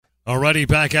Alrighty,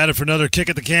 back at it for another kick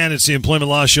at the can. It's the Employment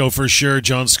Law Show for sure.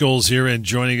 John Scholes here, and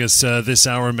joining us this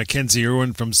hour, Mackenzie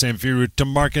Irwin from Samfiru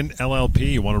Tamarkin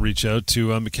LLP. You want to reach out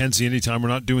to Mackenzie anytime we're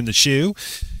not doing the show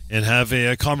and have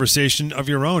a conversation of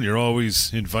your own. You're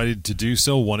always invited to do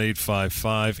so.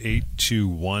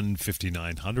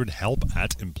 1-855-821-5900.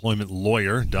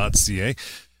 help@employmentlawyer.ca.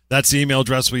 That's the email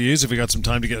address we use if we got some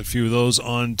time to get a few of those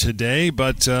on today.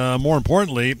 But more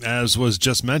importantly, as was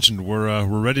just mentioned, we're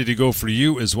ready to go for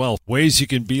you as well. Ways you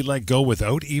can be let go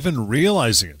without even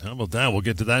realizing it. How about that? We'll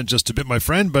get to that in just a bit, my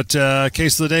friend. But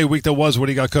case of the day, week that was, what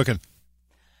do you got cooking?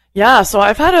 Yeah, so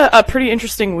I've had a pretty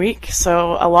interesting week.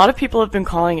 So a lot of people have been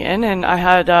calling in, and I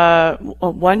had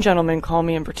one gentleman call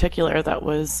me in particular that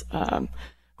was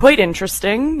quite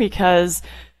interesting because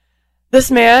this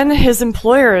man, his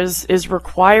employer is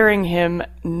requiring him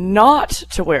not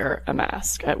to wear a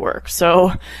mask at work.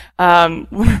 So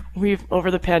over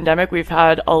the pandemic, we've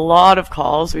had a lot of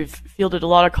calls. We've fielded a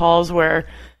lot of calls where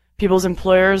people's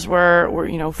employers were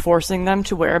forcing them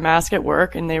to wear a mask at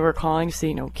work, and they were calling to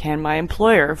see, can my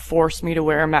employer force me to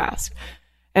wear a mask?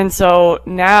 And so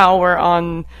now we're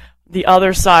on the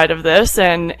other side of this,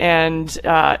 and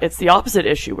it's the opposite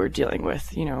issue we're dealing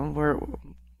with.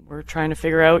 We're trying to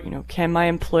figure out, can my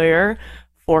employer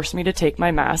force me to take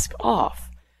my mask off?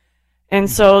 And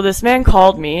so this man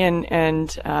called me,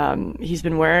 and he's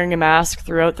been wearing a mask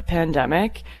throughout the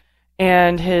pandemic,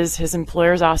 and his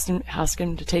employers asked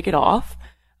him to take it off.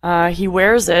 He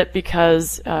wears it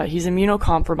because he's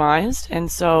immunocompromised, and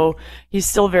so he's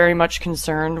still very much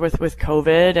concerned with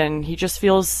COVID, and he just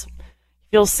feels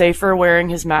safer wearing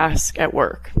his mask at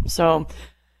work. So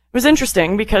it was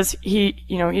interesting because he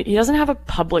doesn't have a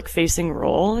public-facing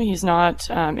role. He's not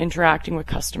interacting with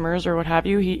customers or what have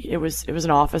you. It was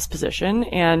an office position,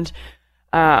 and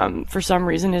for some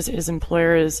reason, his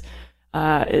employer is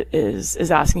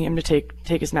asking him to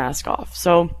take his mask off.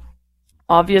 So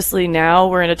obviously now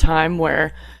we're in a time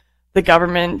where the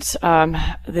government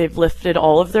they've lifted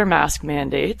all of their mask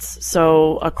mandates.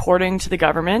 So according to the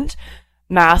government,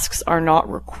 masks are not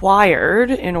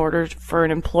required in order for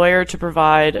an employer to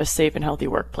provide a safe and healthy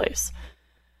workplace.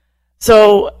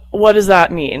 So what does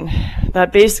that mean?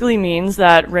 That basically means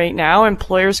that right now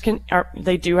employers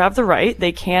they do have the right,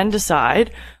 they can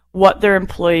decide what their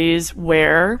employees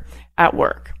wear at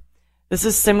work. This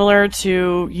is similar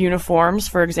to uniforms,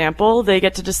 for example. They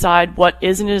get to decide what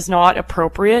is and is not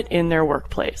appropriate in their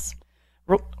workplace.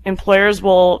 Employers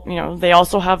will, they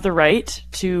also have the right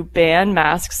to ban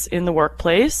masks in the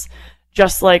workplace,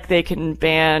 just like they can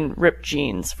ban ripped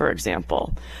jeans, for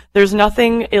example. There's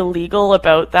nothing illegal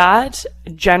about that,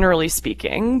 generally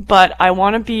speaking, but I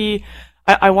want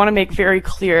to make very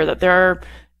clear that there are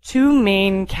two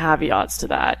main caveats to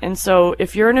that. And so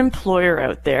if you're an employer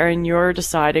out there and you're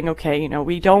deciding, okay,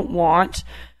 we don't want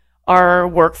our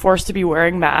workforce to be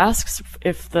wearing masks,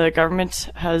 if the government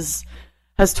has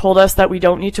told us that we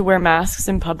don't need to wear masks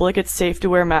in public, it's safe to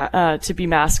wear to be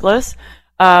maskless.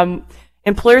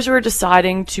 Employers who are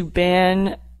deciding to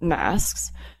ban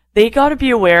masks, they got to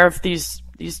be aware of these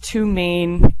two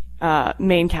main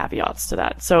caveats to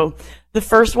that. So the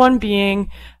first one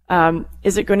being,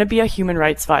 is it going to be a human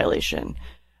rights violation?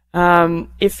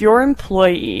 If your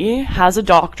employee has a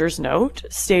doctor's note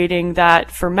stating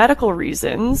that for medical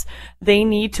reasons they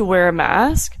need to wear a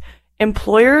mask,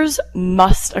 employers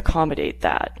must accommodate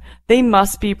that. They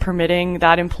must be permitting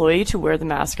that employee to wear the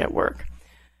mask at work.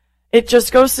 It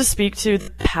just goes to speak to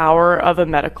the power of a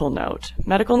medical note.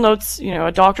 Medical notes,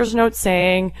 a doctor's note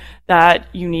saying that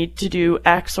you need to do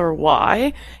X or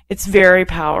Y, it's very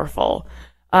powerful.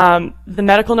 The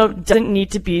medical note doesn't need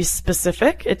to be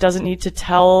specific. It doesn't need to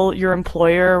tell your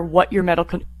employer what your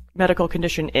medical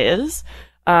condition is.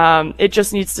 It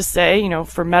just needs to say,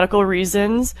 for medical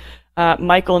reasons,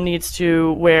 Michael needs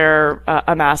to wear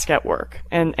a mask at work,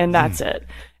 and that's it.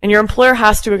 And your employer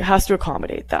has to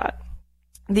accommodate that.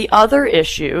 The other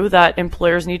issue that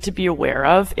employers need to be aware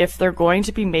of if they're going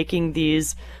to be making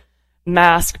these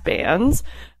mask bans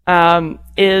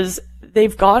is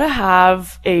they've got to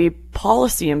have a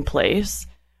policy in place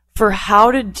for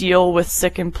how to deal with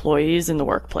sick employees in the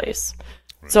workplace.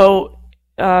 Right. So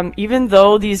even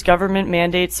though these government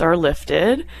mandates are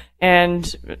lifted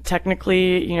and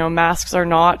technically, masks are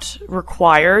not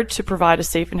required to provide a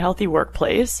safe and healthy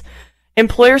workplace,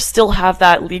 employers still have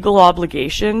that legal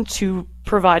obligation to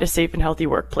provide a safe and healthy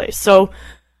workplace. So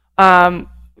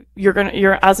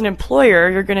you're as an employer,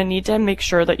 you're going to need to make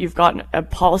sure that you've got a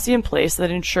policy in place that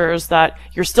ensures that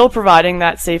you're still providing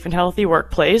that safe and healthy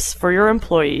workplace for your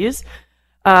employees.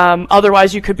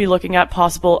 Otherwise, you could be looking at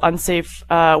possible unsafe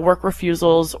work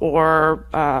refusals or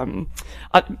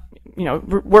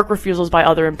work refusals by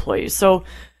other employees. So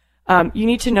you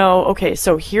need to know, okay,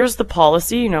 so here's the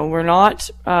policy. We're not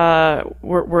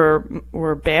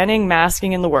we're banning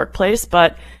masking in the workplace,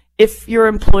 but if your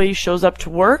employee shows up to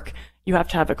work, you have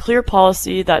to have a clear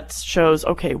policy that shows,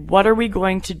 okay, what are we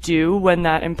going to do when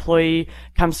that employee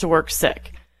comes to work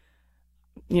sick?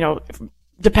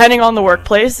 Depending on the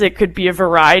workplace, it could be a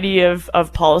variety of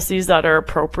policies that are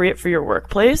appropriate for your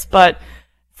workplace. But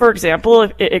for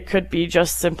example, it could be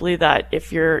just simply that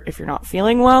if you're not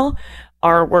feeling well,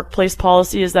 our workplace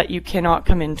policy is that you cannot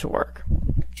come into work.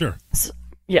 Sure.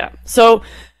 So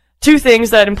 2 things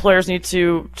that employers need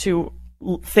to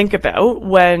think about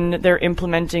when they're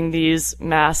implementing these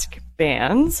mask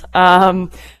bans.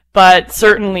 But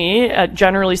certainly,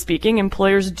 generally speaking,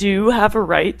 employers do have a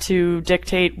right to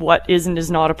dictate what is and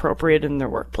is not appropriate in their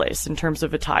workplace in terms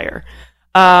of attire.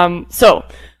 So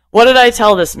what did I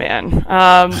tell this man?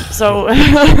 So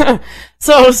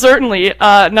certainly,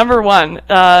 number one,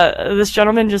 this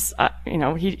gentleman just,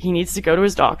 he needs to go to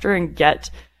his doctor and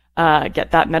get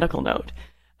that medical note.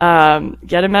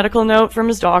 Get a medical note from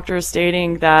his doctor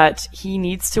stating that he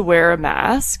needs to wear a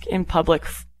mask in public,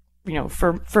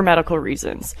 for medical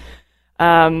reasons.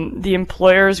 The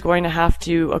employer is going to have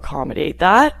to accommodate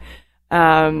that.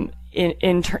 Even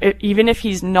if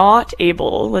he's not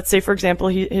able, let's say for example,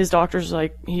 his doctor's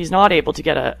like, he's not able to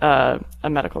get a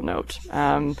medical note,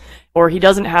 or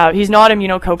he's not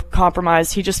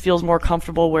immunocompromised, he just feels more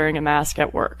comfortable wearing a mask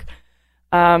at work.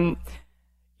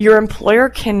 Your employer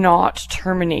cannot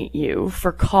terminate you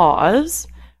for cause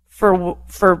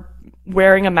for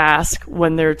wearing a mask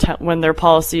when their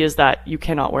policy is that you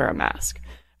cannot wear a mask,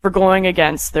 for going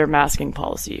against their masking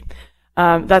policy.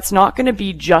 That's not going to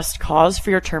be just cause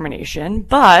for your termination,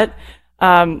 but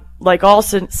like all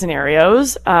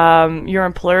scenarios, your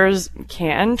employers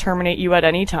can terminate you at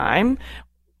any time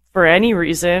for any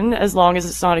reason, as long as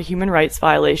it's not a human rights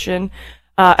violation,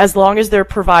 as long as they're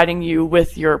providing you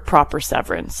with your proper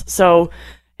severance. So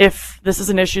if this is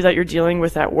an issue that you're dealing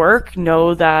with at work,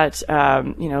 know that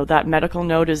that medical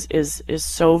note is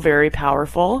so very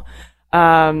powerful.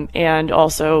 And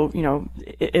also,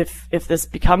 if this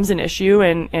becomes an issue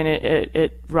and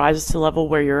it rises to the level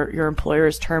where your employer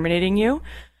is terminating you,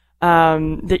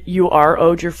 that you are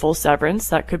owed your full severance.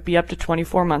 That could be up to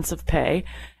 24 months of pay.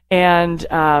 And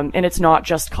it's not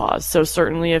just cause. So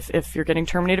certainly if you're getting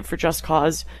terminated for just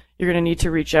cause, you're going to need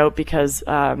to reach out because,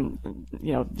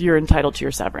 you're entitled to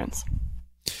your severance.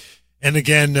 And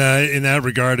again, in that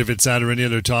regard, if it's that or any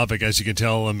other topic, as you can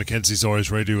tell, Mackenzie's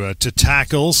always ready to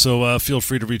tackle. So feel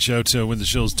free to reach out when the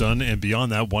show's done. And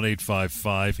beyond that,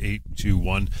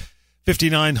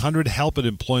 1-855-821-5900,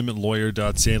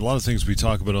 help@employmentlawyer.ca. And a lot of things we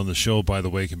talk about on the show, by the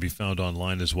way, can be found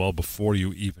online as well before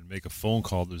you even make a phone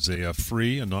call. There's a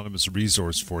free anonymous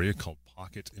resource for you called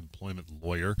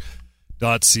pocketemploymentlawyer.ca.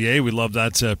 We love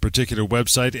that particular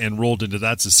website, and rolled into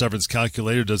that's a severance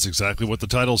calculator. Does exactly what the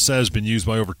title says. Been used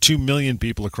by over 2 million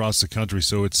people across the country,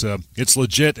 so it's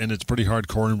legit, and it's pretty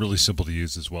hardcore and really simple to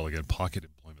use as well. Again,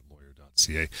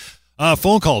 pocketemploymentlawyer.ca.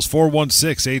 Phone calls,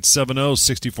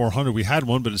 416-870-6400. We had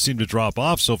one, but it seemed to drop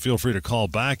off, so feel free to call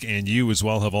back, and you as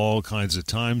well have all kinds of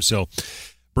time, so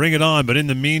bring it on. But in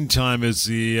the meantime, as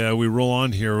we roll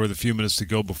on here with a few minutes to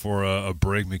go before a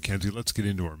break, Mackenzie, let's get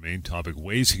into our main topic,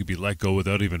 ways you can be let go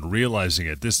without even realizing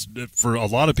it. This, for a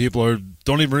lot of people,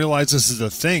 don't even realize this is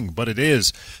a thing, but it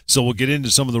is. So we'll get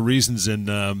into some of the reasons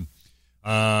and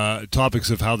topics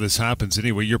of how this happens.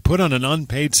 Anyway, you're put on an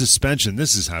unpaid suspension.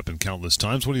 This has happened countless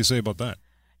times. What do you say about that?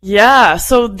 Yeah,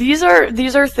 so these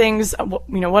are things,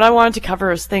 what I wanted to cover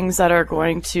is things that are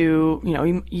going to,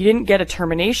 you didn't get a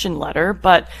termination letter,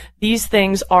 but these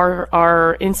things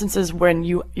are instances when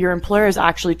your employer has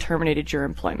actually terminated your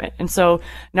employment. And so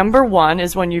number one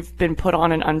is when you've been put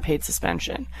on an unpaid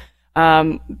suspension.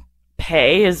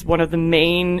 Pay is one of the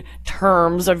main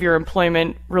terms of your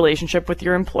employment relationship with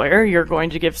your employer. You're going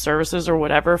to give services or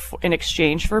whatever in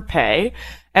exchange for pay.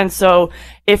 And so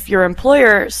if your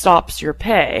employer stops your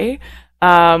pay,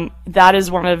 that is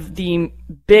one of the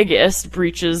biggest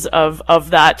breaches of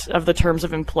the terms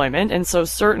of employment. And so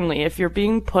certainly if you're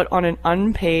being put on an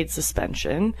unpaid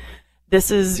suspension,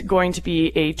 this is going to be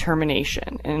a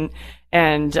termination. And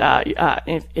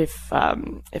if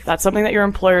that's something that your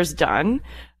employer's done,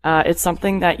 it's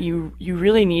something that you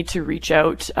really need to reach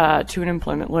out to an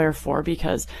employment lawyer for,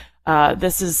 because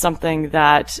this is something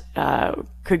that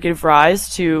could give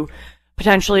rise to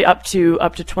potentially up to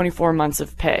 24 months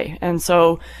of pay. And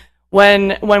so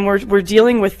when we're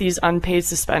dealing with these unpaid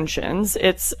suspensions,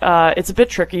 it's a bit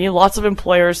tricky. Lots of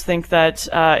employers think that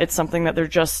it's something that they're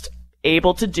just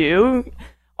able to do.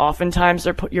 Oftentimes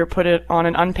you're put on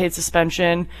an unpaid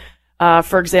suspension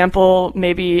For example,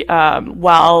 maybe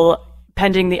while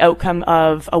pending the outcome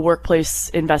of a workplace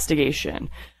investigation.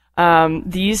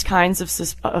 These kinds of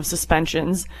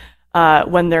suspensions,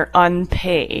 when they're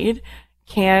unpaid,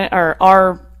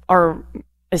 are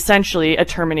essentially a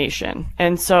termination.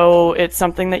 And so it's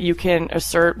something that you can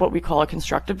assert what we call a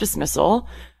constructive dismissal,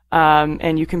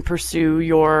 and you can pursue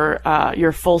your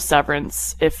full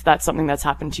severance if that's something that's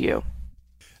happened to you.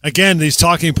 Again, these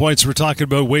talking points, we're talking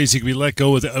about ways you can be let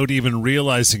go without even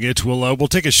realizing it. We'll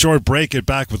take a short break, get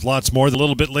back with lots more. A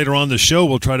little bit later on the show,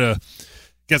 we'll try to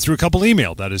get through a couple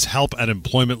email. That is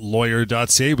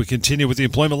help@employmentlawyer.ca. We continue with the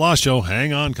Employment Law Show.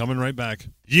 Hang on, coming right back.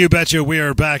 You betcha, we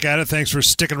are back at it. Thanks for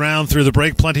sticking around through the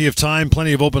break. Plenty of time,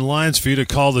 plenty of open lines for you to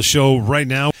call the show right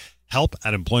now.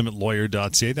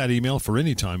 Help@employmentlawyer.ca. That email for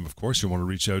any time, of course. You want to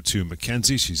reach out to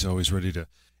Mackenzie. She's always ready to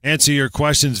answer your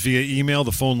questions via email.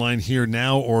 The phone line here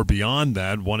now or beyond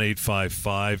that,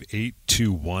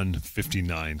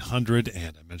 1-855-821-5900.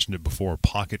 And I mentioned it before,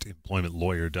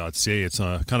 pocketemploymentlawyer.ca. It's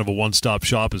a kind of a one-stop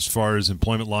shop as far as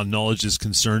employment law knowledge is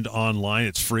concerned online.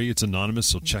 It's free. It's anonymous,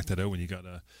 so check that out when you got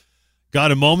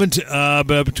a moment.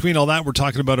 But between all that, we're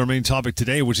talking about our main topic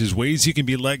today, which is ways you can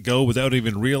be let go without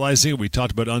even realizing it. We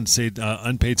talked about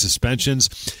unpaid suspensions,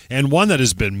 and one that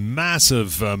has been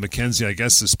massive, Mackenzie, I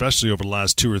guess, especially over the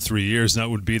last 2 or 3 years, and that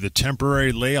would be the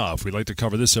temporary layoff. We like to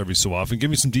cover this every so often. Give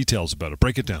me some details about it.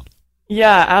 Break it down.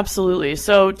 Yeah, absolutely.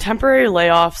 So temporary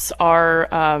layoffs are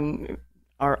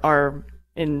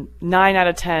in 9 out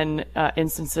of 10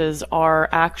 instances are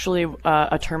actually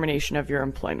a termination of your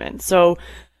employment. So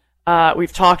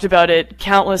we've talked about it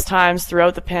countless times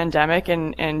throughout the pandemic,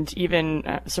 and even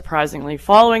surprisingly,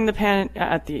 following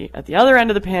at the other end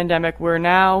of the pandemic,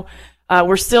 we're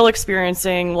still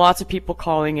experiencing lots of people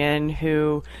calling in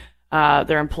who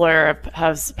their employer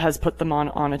has put them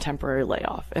on a temporary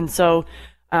layoff. And so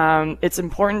it's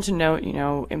important to note,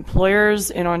 employers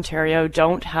in Ontario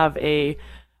don't have a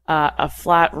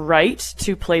flat right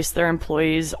to place their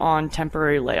employees on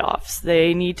temporary layoffs.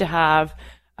 They need to have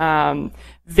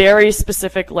very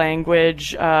specific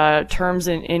language, terms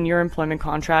in your employment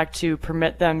contract to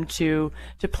permit them to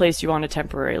place you on a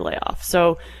temporary layoff.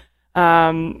 So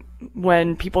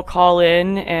when people call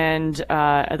in and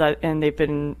they've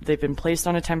been placed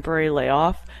on a temporary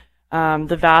layoff,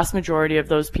 the vast majority of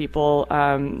those people,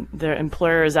 their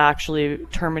employer has actually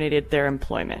terminated their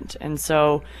employment, and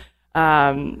so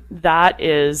that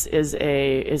is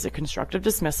a constructive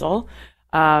dismissal.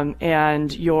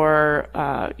 And you're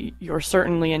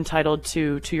certainly entitled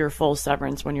to your full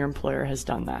severance when your employer has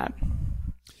done that.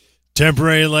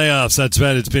 Temporary layoffs, that's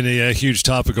bad. It's been a huge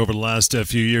topic over the last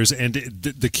few years. And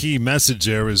the key message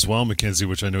there as well, Mackenzie,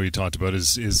 which I know you talked about,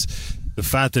 is the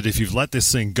fact that if you've let this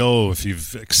thing go, if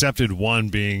you've accepted one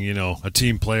being, a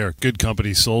team player, good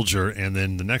company soldier, and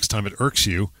then the next time it irks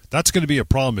you, that's going to be a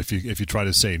problem if you try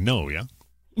to say no, yeah?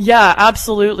 Yeah,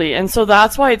 absolutely. And so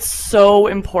that's why it's so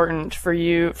important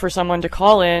for someone to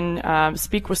call in,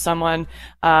 speak with someone,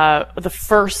 the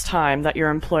first time that your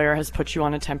employer has put you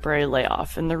on a temporary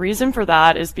layoff. And the reason for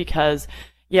that is because,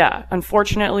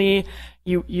 unfortunately,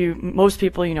 most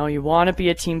people, you want to be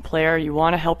a team player, you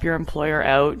want to help your employer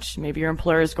out. Maybe your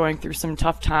employer is going through some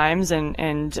tough times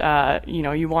and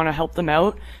you want to help them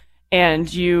out. And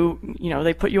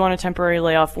they put you on a temporary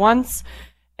layoff once,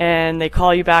 and they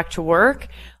call you back to work.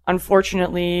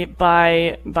 Unfortunately,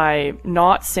 by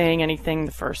not saying anything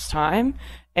the first time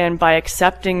and by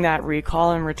accepting that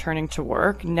recall and returning to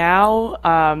work,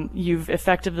 now you've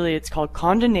effectively, it's called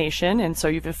condonation, and so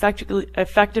you've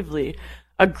effectively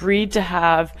agreed to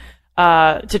have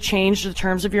to change the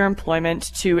terms of your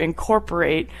employment to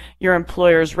incorporate your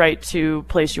employer's right to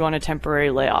place you on a temporary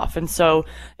layoff. And so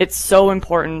it's so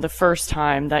important the first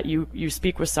time that you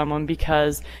speak with someone,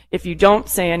 because if you don't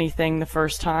say anything the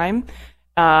first time,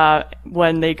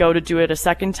 when they go to do it a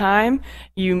second time,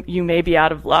 you may be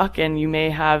out of luck, and you may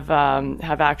have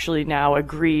actually now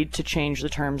agreed to change the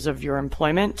terms of your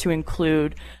employment to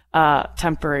include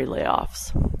temporary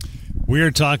layoffs. We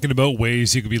are talking about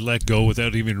ways you can be let go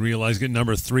without even realizing it.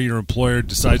 Number 3, your employer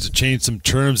decides to change some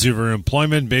terms of your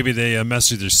employment. Maybe they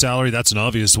mess with your salary. That's an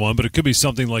obvious one, but it could be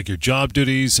something like your job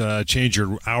duties, change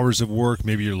your hours of work,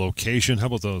 maybe your location. How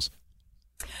about those?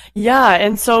 Yeah,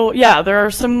 and so, there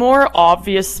are some more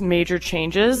obvious major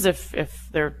changes if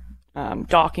they're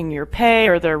docking your pay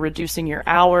or they're reducing your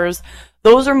hours.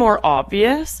 Those are more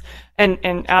obvious.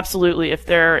 And absolutely, if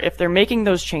they're making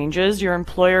those changes, your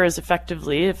employer is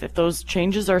effectively, if those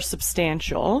changes are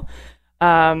substantial,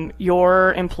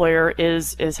 your employer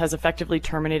has effectively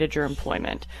terminated your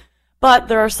employment. But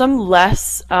there are some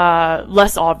less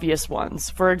obvious ones.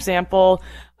 For example,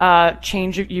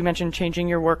 you mentioned changing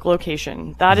your work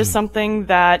location. That is something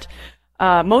that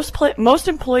most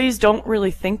employees don't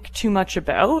really think too much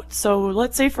about. So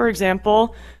let's say, for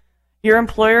example, your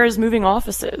employer is moving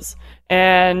offices,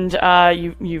 and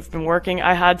you've been working.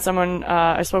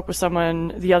 I spoke with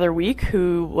someone the other week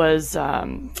who was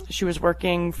she was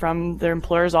working from their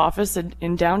employer's office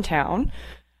in downtown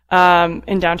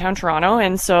Toronto,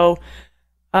 and so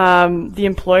the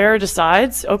employer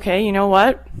decides, okay, you know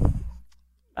what,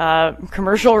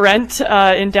 commercial rent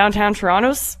in downtown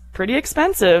Toronto's pretty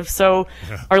expensive, so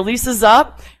our lease is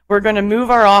up. We're going to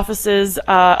move our offices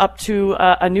up to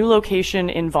a new location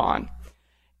in Vaughan.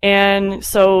 And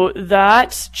so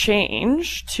that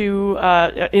change to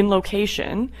in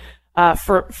location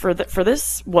for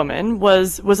this woman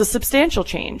was a substantial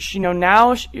change.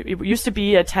 Now it used to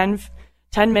be a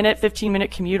 10-minute,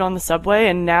 15-minute commute on the subway,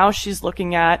 and now she's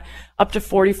looking at up to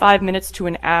 45 minutes to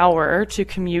an hour to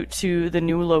commute to the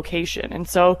new location. And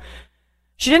so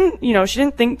she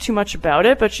didn't think too much about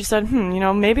it, but she said,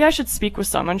 maybe I should speak with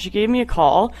someone. She gave me a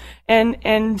call, and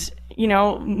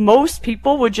most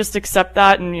people would just accept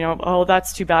that and, oh,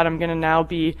 that's too bad. I'm going to now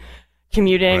be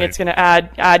commuting. Right. It's going to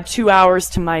add 2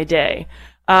 hours to my day.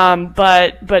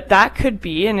 But that could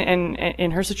be,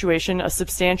 in her situation, a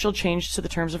substantial change to the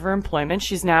terms of her employment.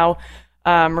 She's now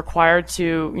required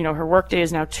to, her workday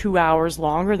is now 2 hours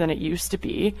longer than it used to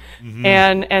be. Mm-hmm.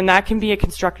 And that can be a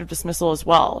constructive dismissal as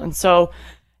well. And so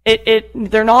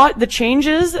they're not, the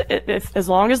changes, as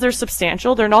long as they're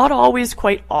substantial, they're not always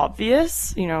quite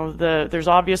obvious. There's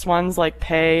obvious ones like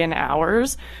pay and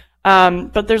hours.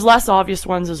 But there's less obvious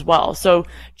ones as well. So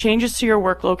changes to your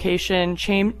work location,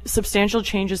 substantial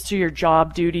changes to your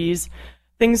job duties,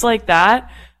 things like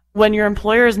that. When your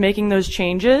employer is making those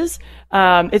changes,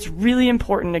 it's really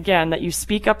important, again, that you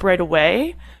speak up right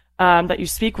away, that you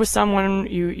speak with someone,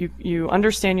 you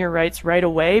understand your rights right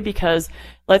away, because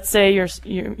let's say let's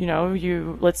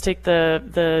take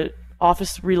the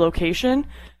office relocation.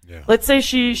 Yeah. Let's say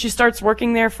she starts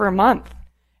working there for a month.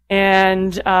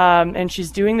 And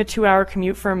she's doing the 2 hour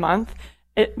commute for a month.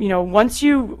 Once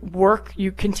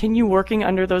you continue working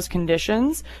under those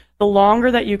conditions, the longer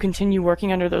that you continue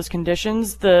working under those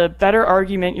conditions, the better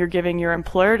argument you're giving your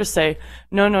employer to say,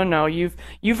 no,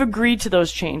 you've agreed to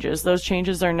those changes. Those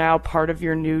changes are now part of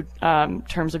your new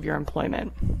terms of your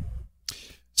employment.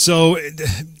 So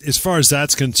as far as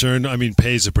that's concerned, I mean,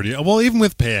 pay is even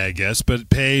with pay, I guess,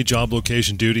 but pay, job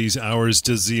location, duties, hours,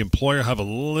 does the employer have a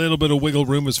little bit of wiggle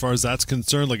room as far as that's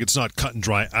concerned? Like, it's not cut and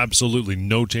dry, absolutely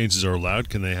no changes are allowed.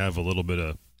 Can they have a little bit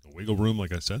of wiggle room,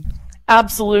 like I said?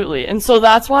 Absolutely. And so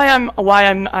that's why I'm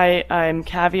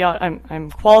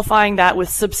qualifying that with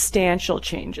substantial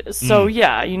changes. So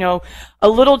yeah, a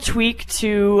little tweak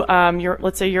to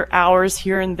let's say your hours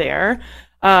here and there.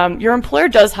 Your employer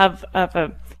does have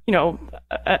an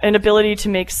ability to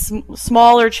make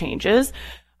smaller changes,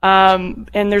 and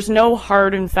there's no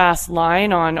hard and fast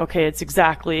line on, okay, it's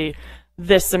exactly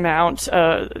this amount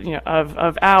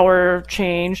of hour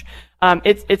change.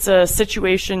 It's a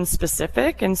situation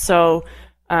specific, and so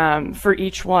for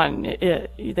each one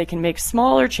they can make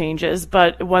smaller changes,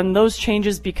 but when those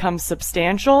changes become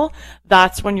substantial,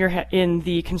 that's when you're in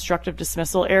the constructive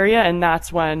dismissal area, and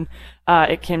that's when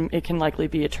it can likely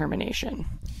be a termination.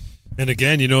 And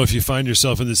again, if you find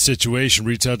yourself in this situation,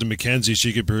 reach out to Mackenzie.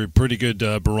 She could be a pretty good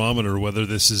barometer whether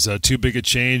this is too big a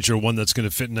change or one that's going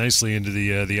to fit nicely into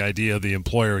the idea of the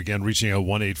employer. Again, reaching out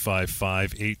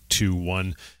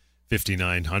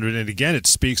 1-855-821-5900. And again, it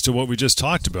speaks to what we just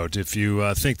talked about. If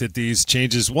you think that these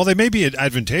changes, they may be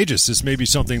advantageous. This may be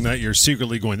something that you're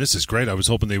secretly going, this is great. I was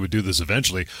hoping they would do this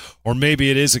eventually. Or maybe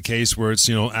it is a case where it's,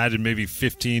 added maybe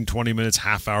 15, 20 minutes,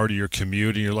 half hour to your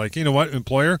commute. And you're like, you know what,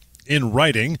 employer, in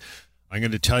writing, I'm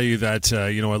going to tell you that, I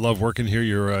love working here.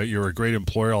 You're a great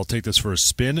employer. I'll take this for a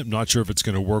spin. I'm not sure if it's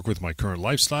going to work with my current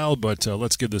lifestyle, but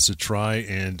let's give this a try,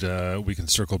 and we can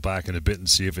circle back in a bit and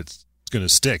see if it's going to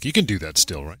stick. You can do that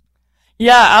still, right?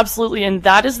 Yeah, absolutely. And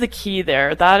that is the key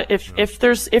there. That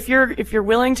if you're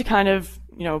willing to kind of,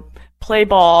 play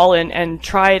ball and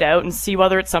try it out and see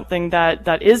whether it's something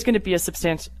that is going to be a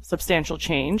substantial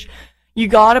change, you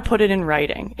got to put it in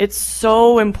writing. It's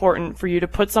so important for you to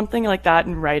put something like that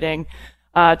in writing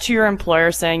to your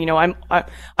employer, saying,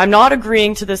 I'm not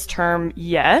agreeing to this term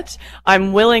yet.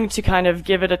 I'm willing to kind of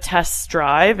give it a test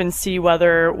drive and see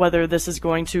whether this is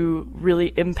going to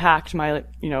really impact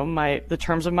the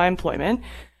terms of my employment.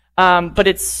 But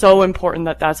it's so important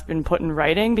that that's been put in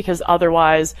writing, because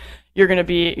otherwise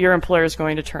your employer is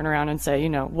going to turn around and say,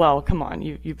 well, come on,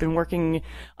 you've been working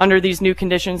under these new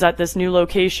conditions at this new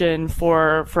location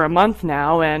for a month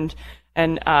now, and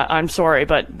I'm sorry,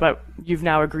 but you've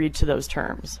now agreed to those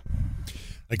terms.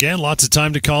 Again, lots of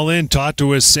time to call in, talk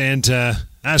to us, and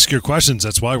ask your questions.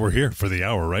 That's why we're here for the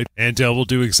hour, right? And we'll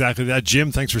do exactly that.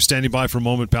 Jim, thanks for standing by for a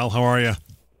moment, pal. How are you?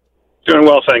 Doing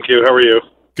well, thank you. How are you?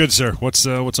 Good, sir. What's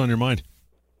on your mind?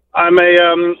 I'm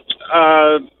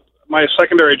my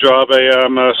secondary job.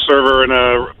 I'm a server in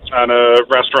a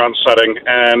restaurant setting,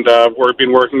 and we've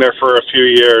been working there for a few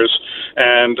years.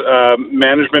 And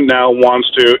management now wants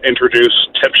to introduce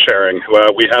tip sharing.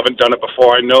 We haven't done it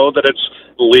before. I know that it's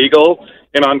legal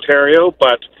in Ontario,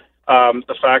 but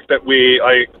the fact that we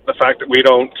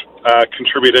don't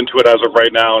contribute into it as of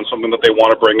right now, and something that they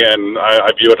want to bring in,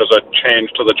 I view it as a change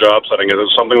to the job setting. It is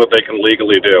something that they can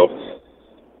legally do.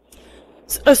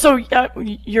 So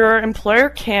your employer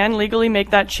can legally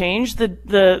make that change. The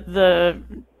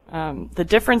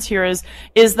difference here is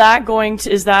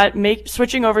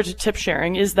switching over to tip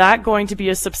sharing, is that going to be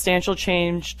a substantial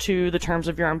change to the terms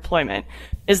of your employment?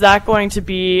 Is that going to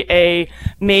be a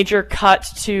major cut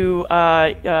to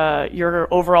your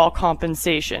overall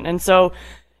compensation? And so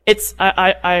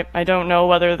I don't know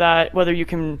whether you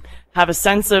can have a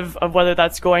sense of whether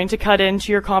that's going to cut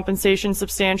into your compensation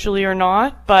substantially or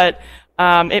not, but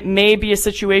it may be a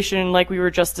situation like we were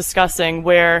just discussing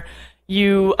where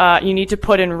you need to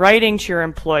put in writing to your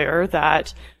employer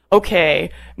that, okay,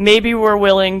 maybe we're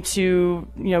willing to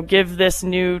give this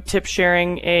new tip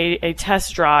sharing a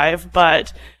test drive,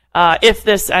 but if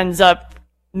this ends up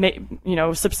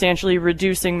substantially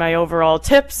reducing my overall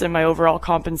tips and my overall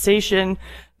compensation,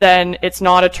 then it's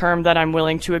not a term that I'm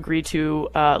willing to agree to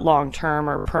long term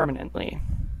or permanently.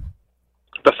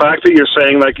 The fact that you're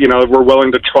saying, we're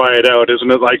willing to try it out, isn't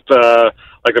it like the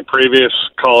previous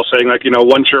call saying,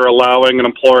 once you're allowing an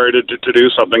employer to do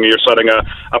something, you're setting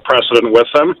a precedent with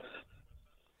them?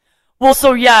 Well,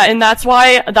 so yeah, and that's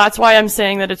why I'm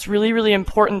saying that it's really, really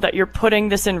important that you're putting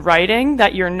this in writing,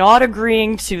 that you're not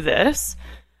agreeing to this.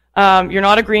 You're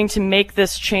not agreeing to make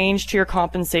this change to your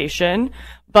compensation,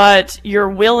 but you're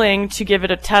willing to give it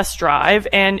a test drive.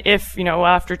 And if,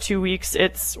 after 2 weeks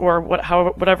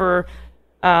whatever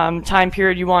time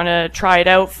period you want to try it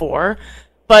out for,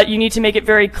 but you need to make it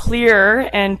very clear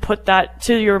and put that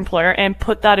to your employer and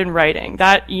put that in writing.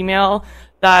 That email,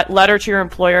 that letter to your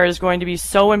employer is going to be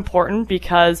so important,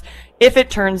 because if it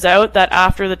turns out that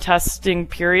after the testing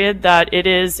period that it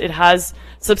has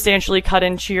substantially cut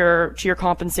into your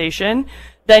compensation,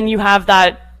 then you have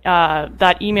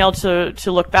that email to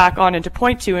look back on and to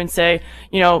point to and say,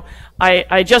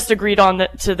 I just agreed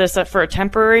to this for a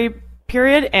temporary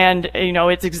period, and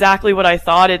it's exactly what I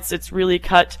thought. It's really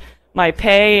cut my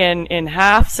pay in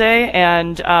half, say,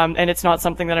 and it's not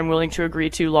something that I'm willing to agree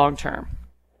to long term.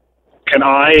 Can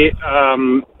I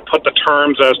put the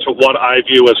terms as to what I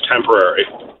view as temporary?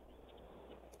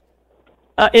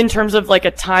 In terms of like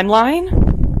a timeline?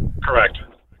 Correct.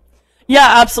 Yeah,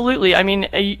 absolutely. I mean,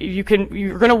 you're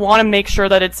going to want to make sure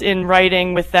that it's in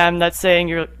writing with them, that's saying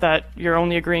you're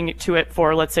only agreeing to it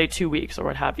for, let's say, 2 weeks or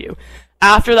what have you.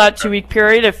 After that 2-week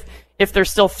period, if they're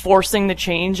still forcing the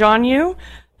change on you,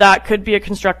 that could be a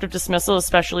constructive dismissal,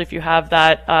 especially if you have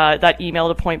that email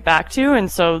to point back to.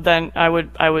 And so then I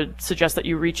would suggest that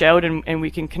you reach out and we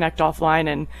can connect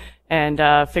offline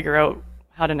and figure out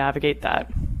how to navigate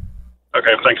that.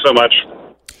 Okay, thanks so much.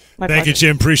 Thank you,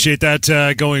 Jim. Appreciate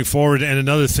that going forward. And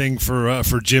another thing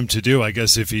for Jim to do, I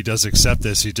guess, if he does accept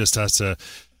this, he just has to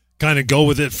kind of go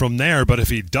with it from there. But if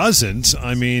he doesn't,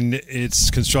 I mean,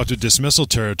 it's constructive dismissal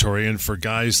territory. And for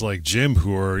guys like Jim,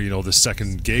 who are, the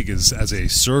second gig is as a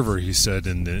server, he said,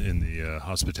 in the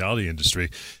hospitality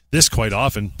industry, this quite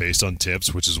often, based on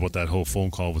tips, which is what that whole phone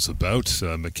call was about,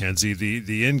 Mackenzie,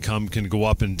 the income can go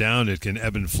up and down. It can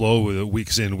ebb and flow with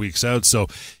weeks in, weeks out. So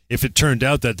if it turned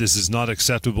out that this is not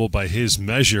acceptable by his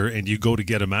measure and you go to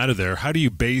get him out of there, how do you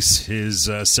base his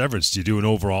severance? Do you do an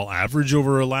overall average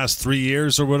over the last 3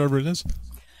 years or whatever it is?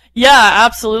 Yeah,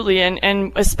 absolutely,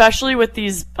 and especially with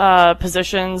these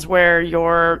positions where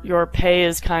your pay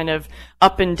is kind of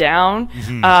up and down.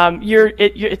 Mm-hmm.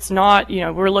 It's not,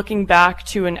 we're looking back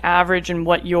to an average and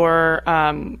what your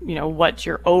what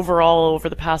your overall over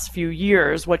the past few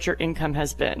years, what your income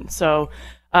has been. So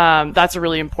that's a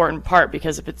really important part,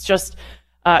 because if it's just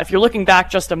if you're looking back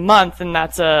just a month and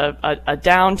that's a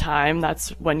downtime,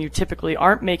 that's when you typically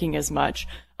aren't making as much.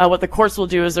 What the courts will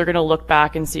do is they're going to look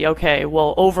back and see, okay,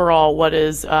 well, overall, what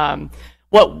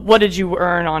did you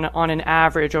earn on an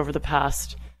average over the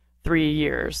past 3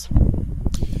 years?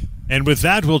 And with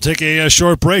that, we'll take a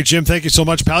short break. Jim, thank you so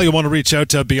much, pal. You want to reach out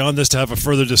to Beyond This to have a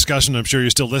further discussion. I'm sure you're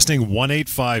still listening.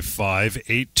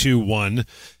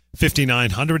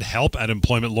 1-855-821-5900,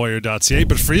 help@employmentlawyer.ca.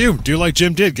 But for you, do like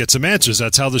Jim did, get some answers.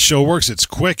 That's how the show works. It's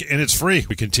quick and it's free.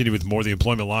 We continue with more of the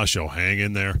Employment Law Show. Hang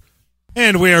in there.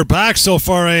 And we are back. So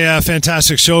far, a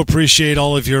fantastic show. Appreciate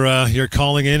all of your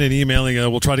calling in and emailing.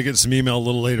 We'll try to get some email a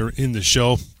little later in the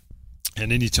show.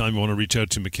 And anytime you want to reach out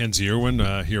to Mackenzie Irwin,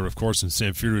 here, of course, in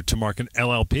Samfiru Tamarkin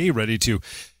LLP, ready to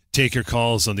take your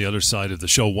calls on the other side of the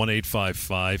show,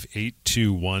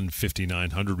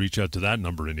 1-855-821-5900. Reach out to that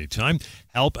number anytime.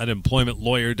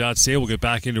 Help@employmentlawyer.ca. We'll get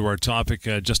back into our topic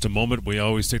just a moment. We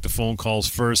always take the phone calls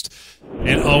first,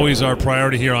 and always our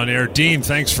priority here on air. Dean,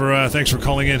 thanks for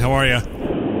calling in. How are you?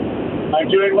 I'm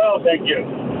doing well, thank you.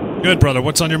 Good, brother.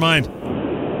 What's on your mind?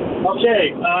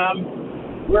 Okay,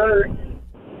 we're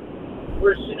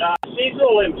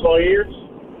seasonal employers.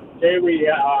 Okay,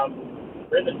 we're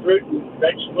in the fruit and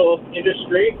vegetable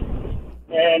industry,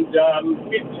 and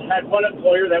we had one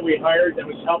employer that we hired that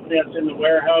was helping us in the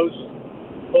warehouse,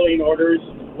 pulling orders.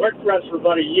 Worked for us for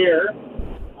about a year,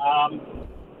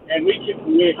 and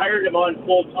we hired him on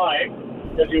full time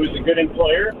because he was a good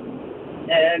employer,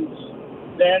 and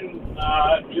then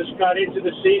just got into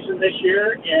the season this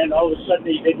year, and all of a sudden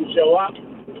he didn't show up.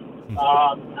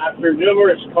 After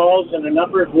numerous calls and a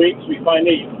number of weeks, we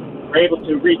finally were able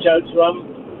to reach out to him.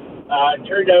 It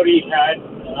turned out he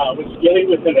was dealing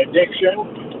with an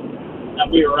addiction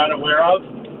that we were unaware of,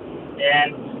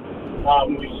 and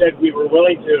we said we were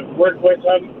willing to work with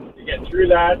him to get through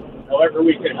that, however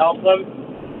we could help him,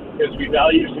 because we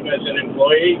valued him as an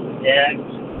employee. And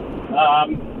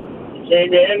he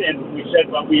came in, and we said,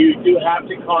 well, you do have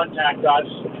to contact us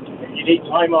if you need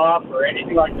time off or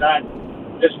anything like that.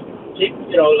 Just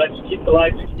let's keep the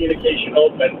lines of communication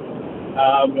open.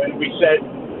 And we said,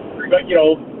 we're going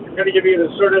to give you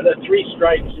the 3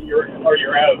 strikes and you're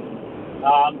out.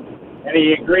 And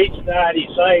he agreed to that. He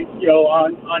signed,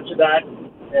 onto that.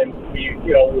 And we,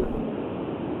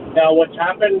 now what's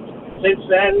happened since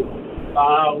then,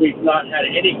 we've not had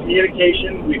any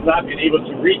communication. We've not been able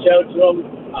to reach out to him.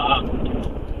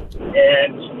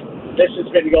 And this has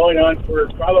been going on for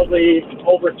probably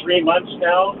over 3 months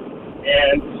now.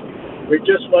 And we're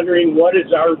just wondering, what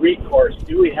is our recourse?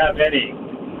 Do we have any?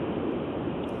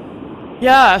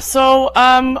 Yeah, so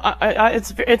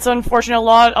it's unfortunate. A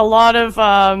lot of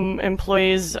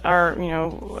employees are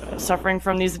suffering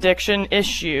from these addiction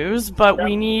issues. But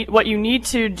what you need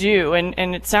to do,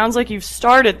 and it sounds like you've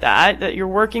started that you're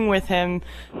working with him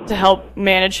to help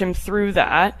manage him through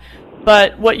that.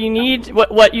 But what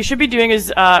you should be doing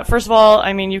is, first of all,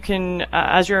 I mean, you can,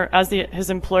 his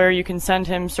employer, you can send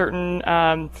him certain,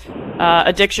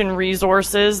 addiction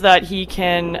resources that he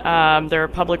can, there are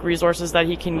public resources that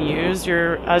he can use.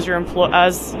 As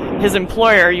his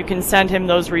employer, you can send him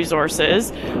those resources.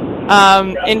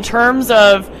 In terms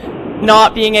of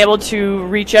not being able to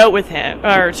reach out with him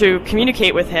or to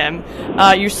communicate with him,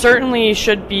 you certainly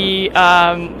should be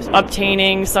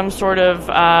obtaining some sort of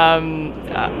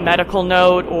medical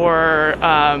note or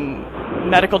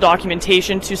medical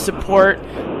documentation to support.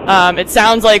 It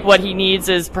sounds like what he needs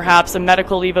is perhaps a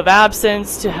medical leave of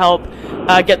absence to help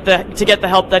get the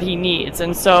help that he needs.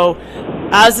 And so,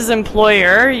 as his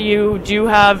employer, you do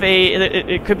have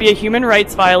it could be a human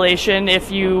rights violation if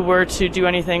you were to do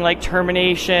anything like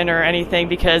termination or anything,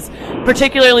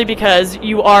 particularly because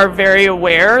you are very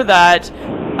aware that,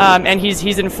 and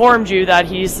he's informed you that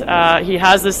he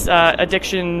has this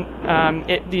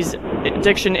these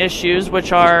addiction issues,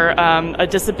 which are a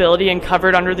disability and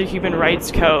covered under the Human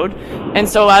Rights Code. And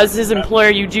so, as his employer,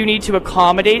 you do need to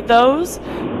accommodate those.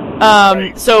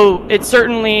 So it's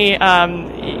certainly,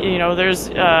 there's,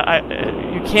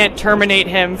 you can't terminate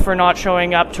him for not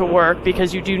showing up to work,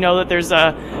 because you do know that there's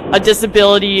a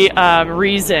disability,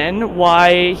 reason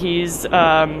why he's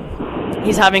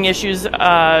having issues,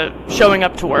 showing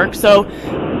up to work. So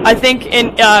I think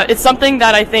it's something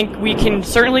that I think we can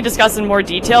certainly discuss in more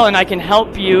detail, and I can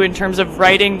help you in terms of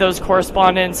writing those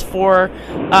correspondence from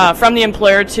the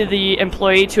employer to the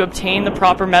employee to obtain the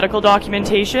proper medical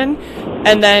documentation,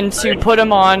 and then to put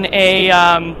him on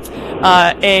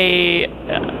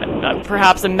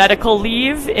perhaps a medical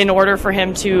leave in order for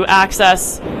him to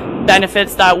access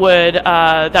benefits that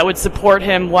would support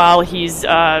him while he's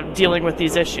dealing with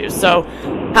these issues. So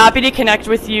happy to connect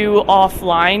with you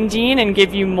offline, Dean, and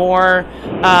give you more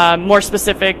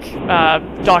specific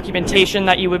documentation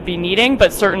that you would be needing.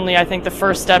 But certainly, I think the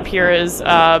first step here is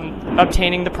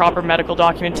obtaining the proper medical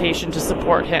documentation to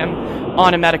support him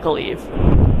on a medical leave.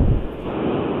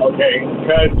 Okay,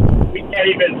 because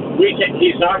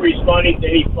he's not responding to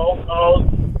any phone calls.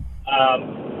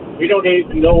 We don't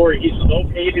even know where he's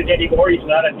located anymore. He's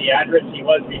not at the address he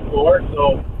was before,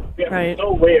 so we have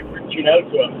no way of reaching out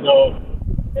to him.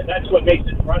 And that's what makes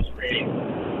it frustrating.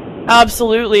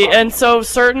 Absolutely, and so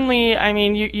certainly, I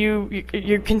mean,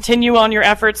 you continue on your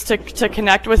efforts to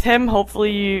connect with him.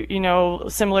 Hopefully, you know,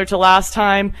 similar to last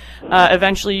time,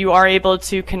 eventually you are able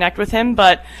to connect with him.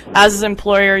 But as his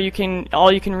employer,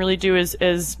 all you can really do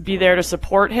is be there to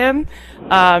support him.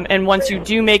 And once you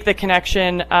do make the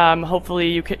connection,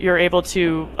 hopefully you're able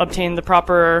to obtain the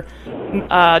proper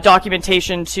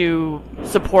documentation to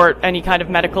support any kind of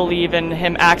medical leave and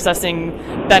him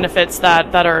accessing benefits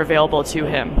that are available to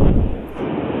him.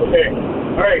 Okay.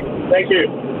 All right. Thank you.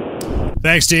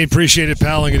 Thanks, Dean. Appreciate it,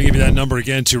 pal. I'm going to give you that number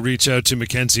again to reach out to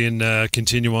Mackenzie and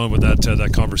continue on with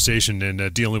that conversation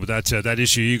and dealing with that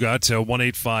issue you got.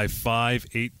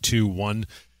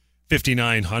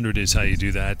 1-855-821-5900 is how you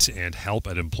do that, and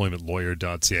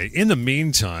help@employmentlawyer.ca. In the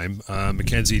meantime,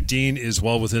 Mackenzie, Dean is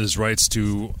well within his rights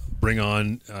to bring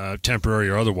on temporary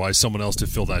or otherwise someone else to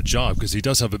fill that job because he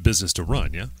does have a business to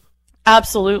run, yeah?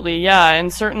 Absolutely, yeah,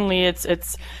 and certainly it's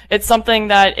something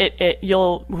that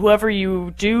whoever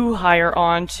you do hire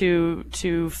on to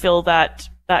fill that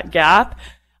gap,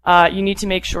 you need to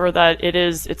make sure that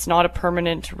it's not a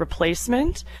permanent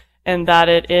replacement, and that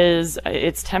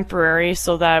it's temporary,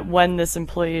 so that when this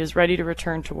employee is ready to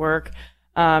return to work,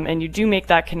 and you do make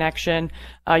that connection,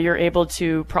 you're able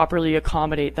to properly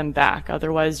accommodate them back.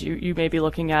 Otherwise, you may be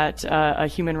looking at a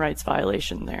human rights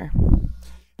violation there.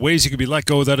 Ways you could be let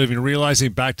go without even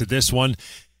realizing. Back to this one.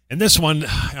 And this one,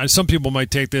 some people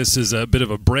might take this as a bit of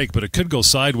a break, but it could go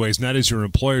sideways, and that is your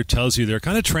employer tells you they're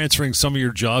kind of transferring some of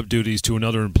your job duties to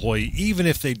another employee, even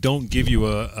if they don't give you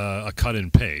a cut in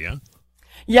pay, yeah?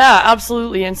 Yeah,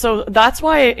 absolutely. And so that's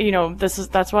why, you know, this is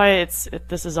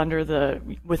under the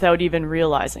without even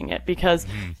realizing it, because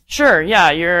sure,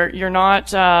 yeah, you're not,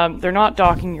 they're not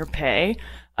docking your pay.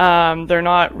 They're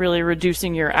not really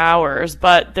reducing your hours,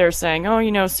 but they're saying, oh,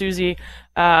 you know, Susie,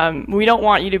 we don't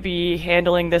want you to be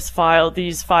handling these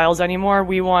files anymore.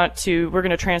 We're going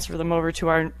to transfer them over to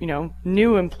our, you know,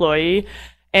 new employee,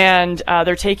 and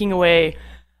they're taking away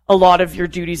a lot of your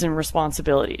duties and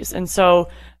responsibilities. And so,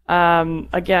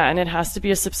 again, it has to be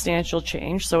a substantial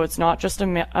change. So it's not just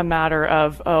a matter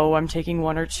of, oh, I'm taking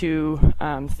one or two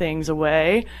things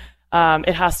away.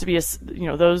 It has to be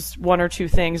those one or two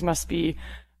things must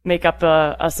make up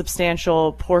a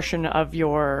substantial portion of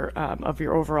your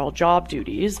overall job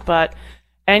duties. But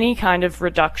any kind of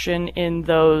reduction in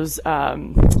those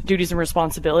duties and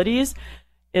responsibilities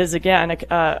is, again,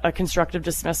 a constructive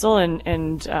dismissal,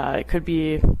 and it could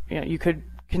be, you could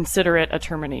consider it a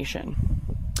termination.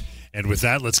 And with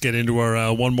that, let's get into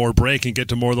our one more break and get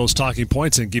to more of those talking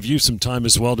points, and give you some time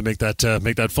as well to make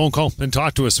that phone call and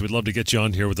talk to us. We'd love to get you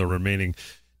on here with the remaining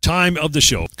time of the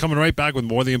show. Coming right back with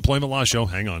more of the Employment Law Show.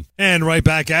 Hang on. And right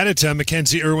back at it.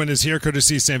 Mackenzie Irwin is here,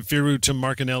 courtesy Samfiru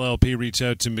Tumarkin LLP. Reach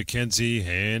out to Mackenzie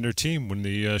and her team when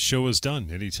the show is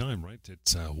done. Anytime, right?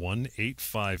 It's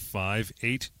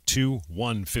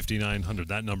 1-855-821-5900.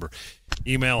 That number.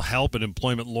 Email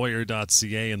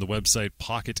help@employmentlawyer.ca, and the website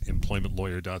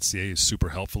pocketemploymentlawyer.ca is super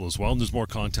helpful as well. And there's more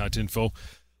contact info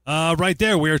right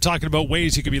there. We are talking about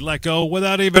ways you can be let go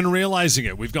without even realizing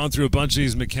it. We've gone through a bunch of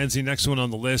these. Mackenzie, next one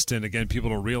on the list, and again, people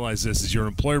don't realize this, is your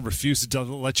employer refuses to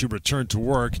let you return to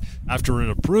work after an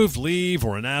approved leave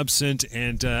or an absent,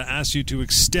 and asks you to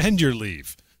extend your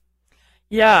leave.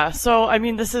 Yeah, so I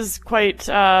mean, this is quite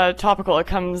topical. It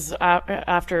comes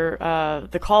after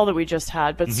the call that we just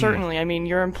had, but certainly, I mean,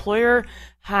 your employer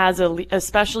has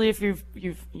especially if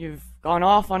you've gone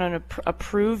off on an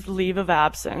approved leave of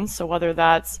absence. So whether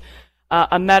that's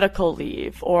a medical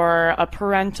leave or a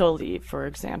parental leave, for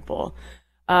example,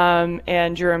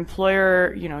 and your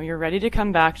employer, you know, you're ready to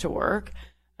come back to work.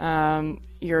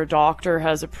 Your doctor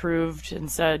has approved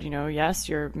and said, you know, yes,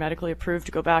 you're medically approved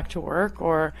to go back to work,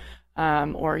 or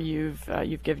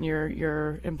you've given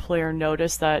your employer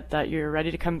notice that you're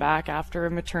ready to come back after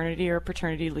a maternity or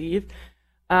paternity leave.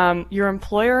 Your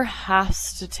employer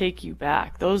has to take you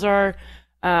back. Those are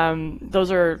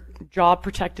job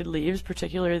protected leaves,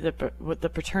 particularly with the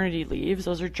paternity leaves.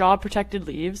 Those are job protected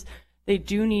leaves. They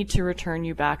do need to return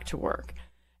you back to work.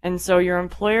 And so your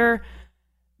employer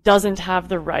doesn't have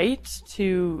the right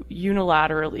to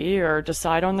unilaterally or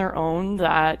decide on their own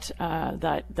that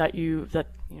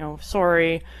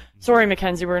sorry,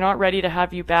 Mackenzie, we're not ready to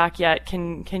have you back yet.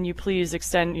 Can you please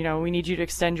extend, we need you to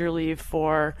extend your leave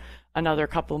for another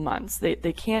couple months.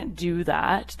 They can't do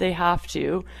that. They have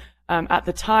to, at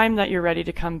the time that you're ready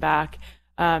to come back,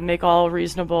 make all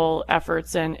reasonable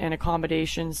efforts and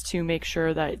accommodations to make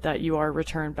sure that you are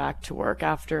returned back to work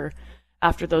after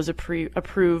after those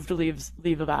approved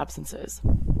leave of absences.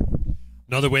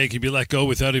 Another way it can be let go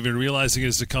without even realizing it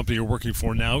is the company you're working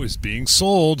for now is being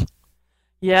sold.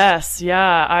 Yes,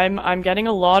 yeah, I'm getting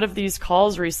a lot of these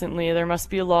calls recently. There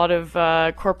must be a lot of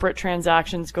corporate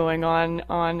transactions going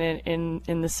on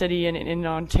in the city and in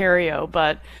Ontario,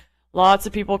 but lots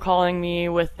of people calling me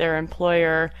with their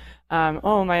employer.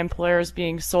 Oh, my employer is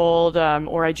being sold,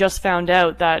 or I just found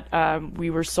out that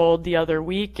we were sold the other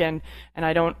week, and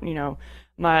I don't,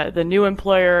 the new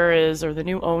employer or the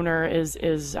new owner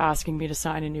is asking me to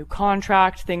sign a new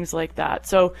contract, things like that.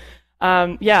 So.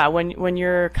 When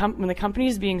the company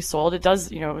is being sold, it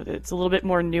does, it's a little bit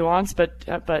more nuanced,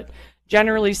 but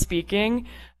generally speaking,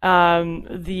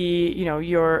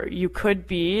 you could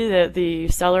be that the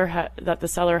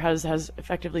seller has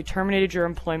effectively terminated your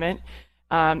employment,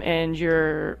 and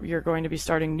you're going to be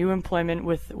starting new employment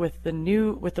with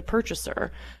the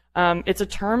purchaser. It's a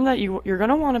term that you're going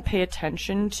to want to pay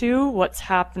attention to what's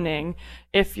happening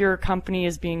if your company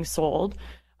is being sold.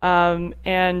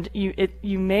 And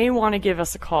you may want to give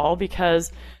us a call,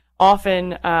 because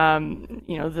often,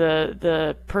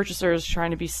 the purchaser is trying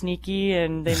to be sneaky,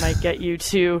 and they might get you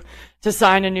to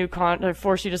sign a new or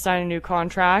force you to sign a new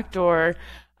contract, or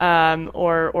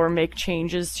make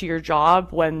changes to your job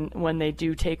when they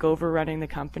do take over running the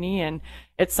company. And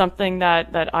it's something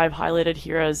that I've highlighted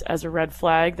here as a red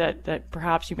flag that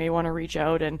perhaps you may want to reach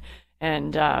out and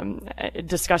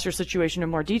discuss your situation in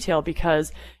more detail,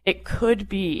 because it could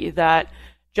be that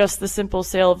just the simple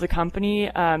sale of the company,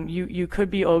 you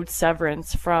could be owed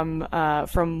severance from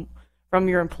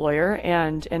your employer,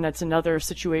 and that's another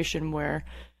situation where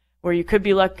you could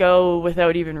be let go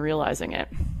without even realizing it.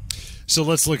 So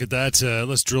let's look at that.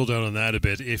 Let's drill down on that a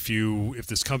bit. If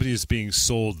this company is being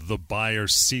sold, the buyer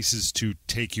ceases to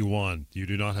take you on. You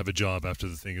do not have a job after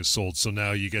the thing is sold. So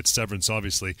now you get severance,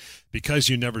 obviously, because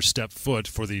you never stepped foot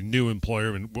for the new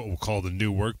employer in what we'll call the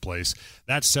new workplace.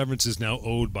 That severance is now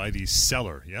owed by the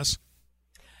seller. Yes.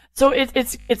 So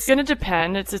it's going to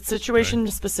depend. It's situation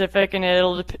specific, and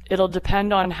it'll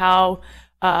depend on how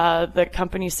the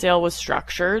company sale was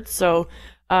structured. So.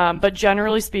 But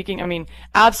generally speaking, I mean,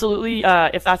 absolutely,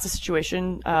 if that's the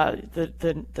situation,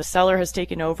 the seller has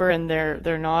taken over and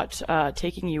they're not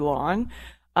taking you on,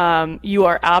 you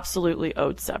are absolutely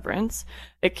owed severance.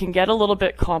 It can get a little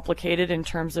bit complicated in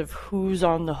terms of who's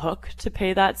on the hook to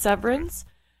pay that severance.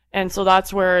 And so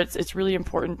that's where it's really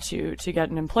important to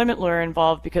get an employment lawyer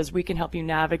involved, because we can help you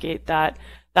navigate that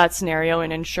scenario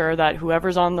and ensure that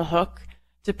whoever's on the hook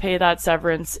to pay that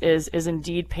severance is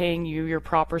indeed paying you your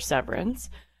proper severance.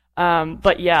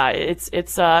 But yeah,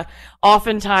 it's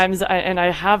oftentimes, and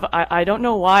I don't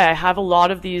know why, I have a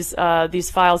lot of these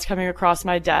files coming across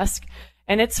my desk,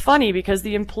 and it's funny because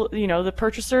the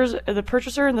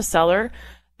purchaser and the seller,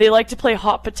 they like to play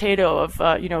hot potato of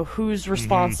who's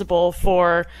responsible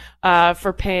for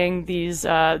paying these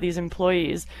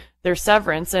employees their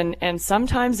severance, and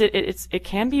sometimes it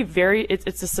can be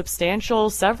it's a substantial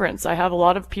severance. I have a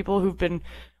lot of people who've been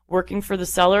working for the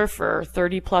seller for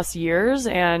 30 plus years,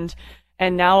 and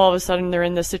now all of a sudden they're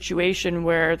in the situation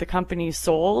where the company's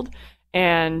sold,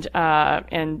 and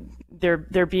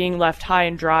they're being left high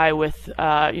and dry with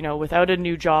without a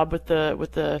new job with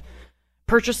the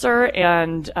purchaser,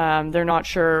 and they're not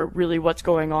sure really what's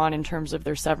going on in terms of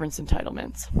their severance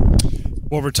entitlements.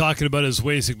 What we're talking about is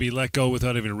ways to be let go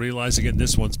without even realizing it. And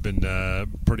this one's been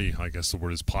pretty, I guess the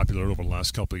word is popular over the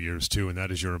last couple of years too, and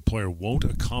that is your employer won't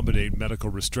accommodate medical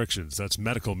restrictions. That's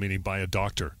medical meaning by a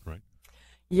doctor, right?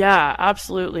 Yeah,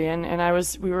 absolutely. And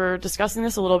we were discussing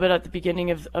this a little bit at the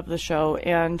beginning of the show,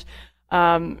 and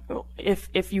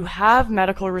if you have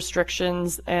medical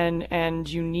restrictions and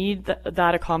you need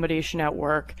that accommodation at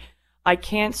work, I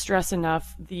can't stress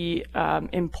enough the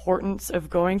importance of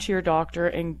going to your doctor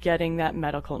and getting that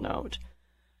medical note.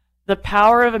 The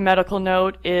power of a medical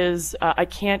note is, I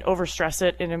can't overstress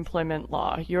it in employment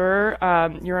law. Your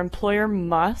employer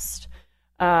must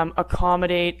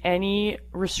accommodate any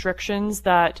restrictions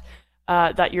that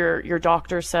your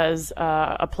doctor says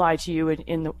apply to you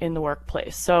in the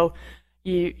workplace. So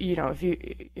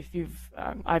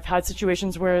I've had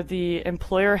situations where the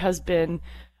employer has been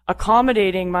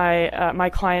accommodating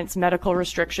my client's medical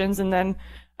restrictions, and then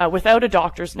without a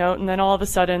doctor's note, and then all of a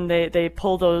sudden they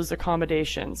pull those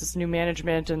accommodations. It's new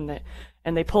management, and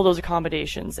they pull those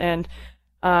accommodations. And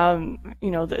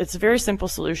it's a very simple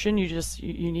solution.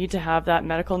 You need to have that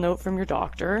medical note from your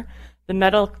doctor. The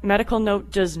medical note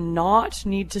does not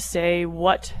need to say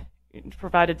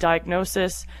provide a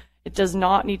diagnosis. It does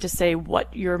not need to say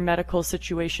what your medical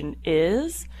situation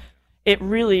is. It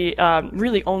really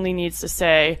only needs to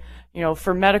say,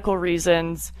 for medical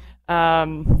reasons,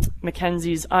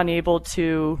 Mackenzie's unable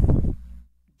to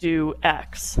do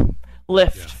X,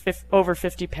 lift over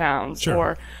 50 pounds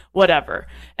or whatever.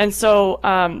 And so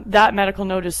that medical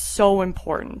note is so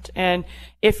important. And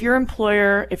if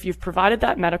you've provided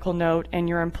that medical note and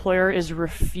your employer is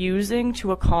refusing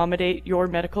to accommodate your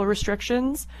medical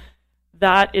restrictions,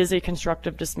 that is a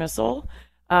constructive dismissal.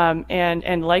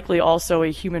 And likely also a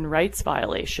human rights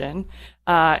violation.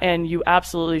 And you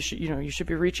absolutely should, you should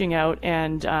be reaching out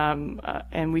and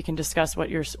we can discuss what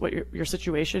your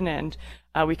situation, and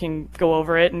we can go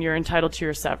over it, and you're entitled to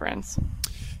your severance.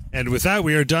 And with that,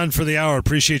 we are done for the hour.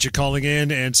 Appreciate you calling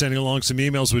in and sending along some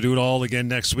emails. We'll do it all again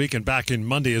next week and back in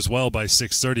Monday as well by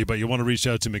 6:30. But you want to reach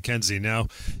out to Mackenzie now,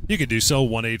 you can do so,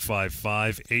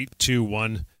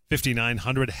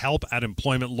 1-855-821-5900,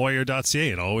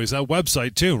 help@employmentlawyer.ca, and always that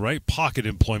website too, right?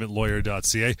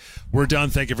 pocketemploymentlawyer.ca. We're done.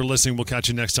 Thank you for listening. We'll catch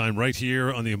you next time right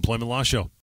here on the Employment Law Show.